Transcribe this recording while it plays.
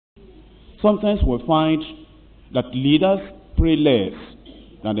Sometimes we find that leaders pray less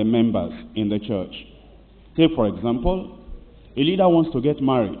than the members in the church. Take, for example, a leader wants to get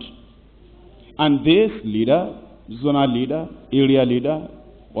married. And this leader, zonal leader, area leader,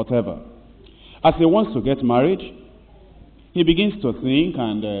 whatever, as he wants to get married, he begins to think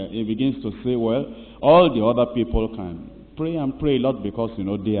and he begins to say, well, all the other people can pray and pray a lot because,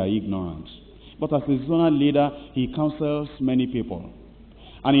 they are ignorant. But as a zonal leader, he counsels many people.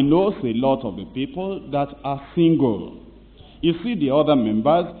 And he knows a lot of the people that are single. You see, the other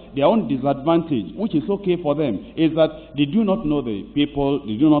members, their own disadvantage, which is okay for them, is that they do not know the people,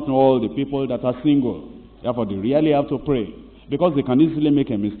 they do not know all the people that are single. Therefore, they really have to pray. Because they can easily make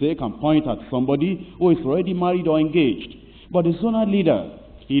a mistake and point at somebody who is already married or engaged. But the zonal leader,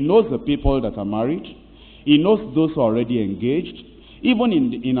 he knows the people that are married. He knows those who are already engaged. Even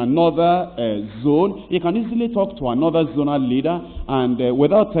in another zone, he can easily talk to another zonal leader and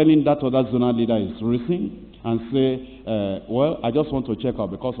without telling that other zonal leader his reason, and say, well, I just want to check out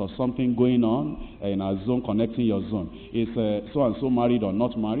because of something going on in our zone connecting your zone. Is so-and-so married or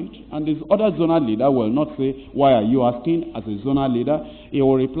not married? And this other zonal leader will not say, why are you asking? As a zonal leader, he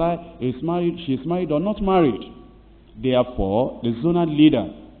will reply, she's married or not married. Therefore, the zonal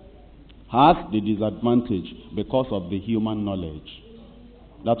leader has the disadvantage because of the human knowledge.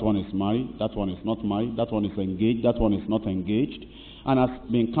 That one is married, that one is not married, that one is engaged, that one is not engaged, and has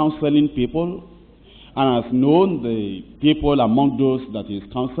been counseling people, and has known the people among those that he is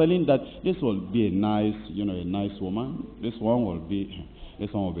counseling that this will be a nice woman. This one will be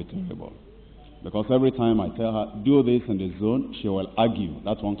terrible. Because every time I tell her, do this in the zone, she will argue.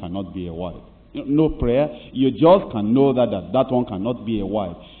 That one cannot be a wife. No prayer. You just can know that one cannot be a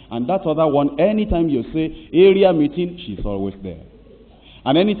wife. And that other one, anytime you say area meeting, she's always there.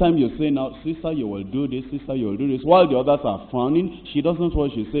 And anytime you say, now, sister, you will do this, sister, you will do this, while the others are frowning, she doesn't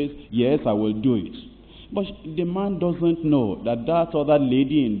what she says, yes, I will do it. But the man doesn't know that other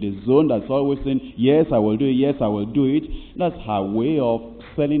lady in the zone that's always saying, yes, I will do it, yes, I will do it, that's her way of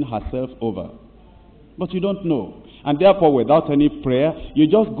selling herself over. But you don't know. And therefore, without any prayer, you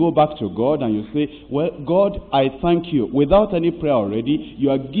just go back to God and you say, well, God, I thank you. Without any prayer already,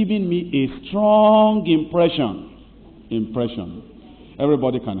 you are giving me a strong impression.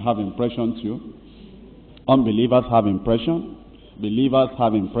 Everybody can have impression too. Unbelievers have impression. Believers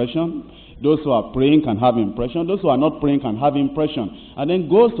have impression. Those who are praying can have impression. Those who are not praying can have impression. And then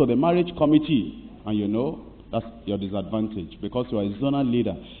goes to the marriage committee. And that's your disadvantage because you are a zonal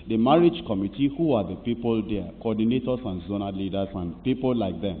leader. The marriage committee, who are the people there? Coordinators and zonal leaders and people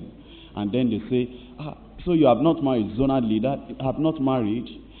like them. And then they say, so you have not married, zonal leader, have not married,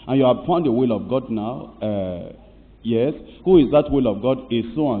 and you have found the will of God now. Yes. Who is that will of God? Is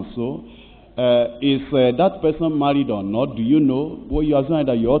so-and-so. Is that person married or not? Do you know? Well, you are saying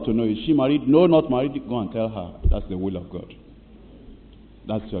that you ought to know. Is she married? No, not married. Go and tell her. That's the will of God.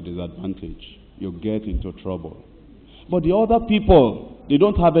 That's your disadvantage. You get into trouble. But the other people, they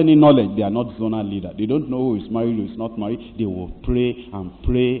don't have any knowledge. They are not zonal leader. They don't know who is married, who is not married. They will pray and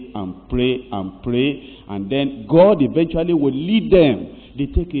pray and pray and pray. And then God eventually will lead them. They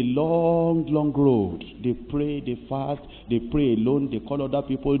take a long, long road. They pray, they fast, they pray alone, they call other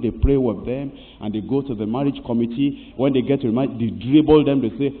people, they pray with them, and they go to the marriage committee. When they get to the marriage, they dribble them, they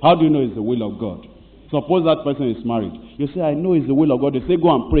say, how do you know it's the will of God? Suppose that person is married. You say, I know it's the will of God. They say,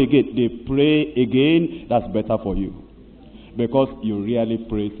 go and pray again. They pray again. That's better for you. Because you really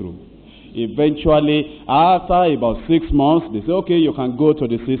pray through. Eventually, after about 6 months, they say, okay, you can go to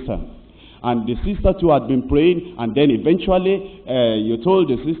the sister. And the sister too had been praying, and then eventually you told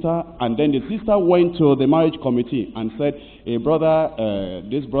the sister, and then the sister went to the marriage committee and said, hey brother,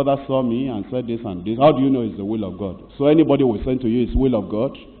 this brother saw me and said this and this. How do you know it's the will of God? So anybody will send to you is will of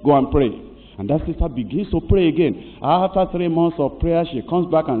God. Go and pray. And that sister begins to pray again. After 3 months of prayer, she comes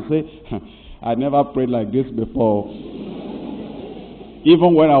back and says, I never prayed like this before.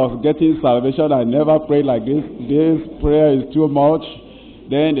 Even when I was getting salvation, I never prayed like this. This prayer is too much.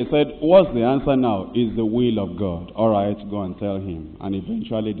 Then they said, what's the answer now? It's the will of God. All right, go and tell him. And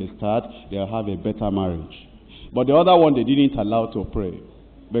eventually they'll have a better marriage. But the other one, they didn't allow to pray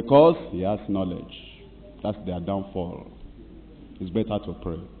because he has knowledge. That's their downfall. It's better to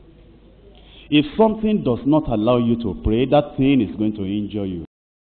pray. If something does not allow you to pray, that thing is going to injure you.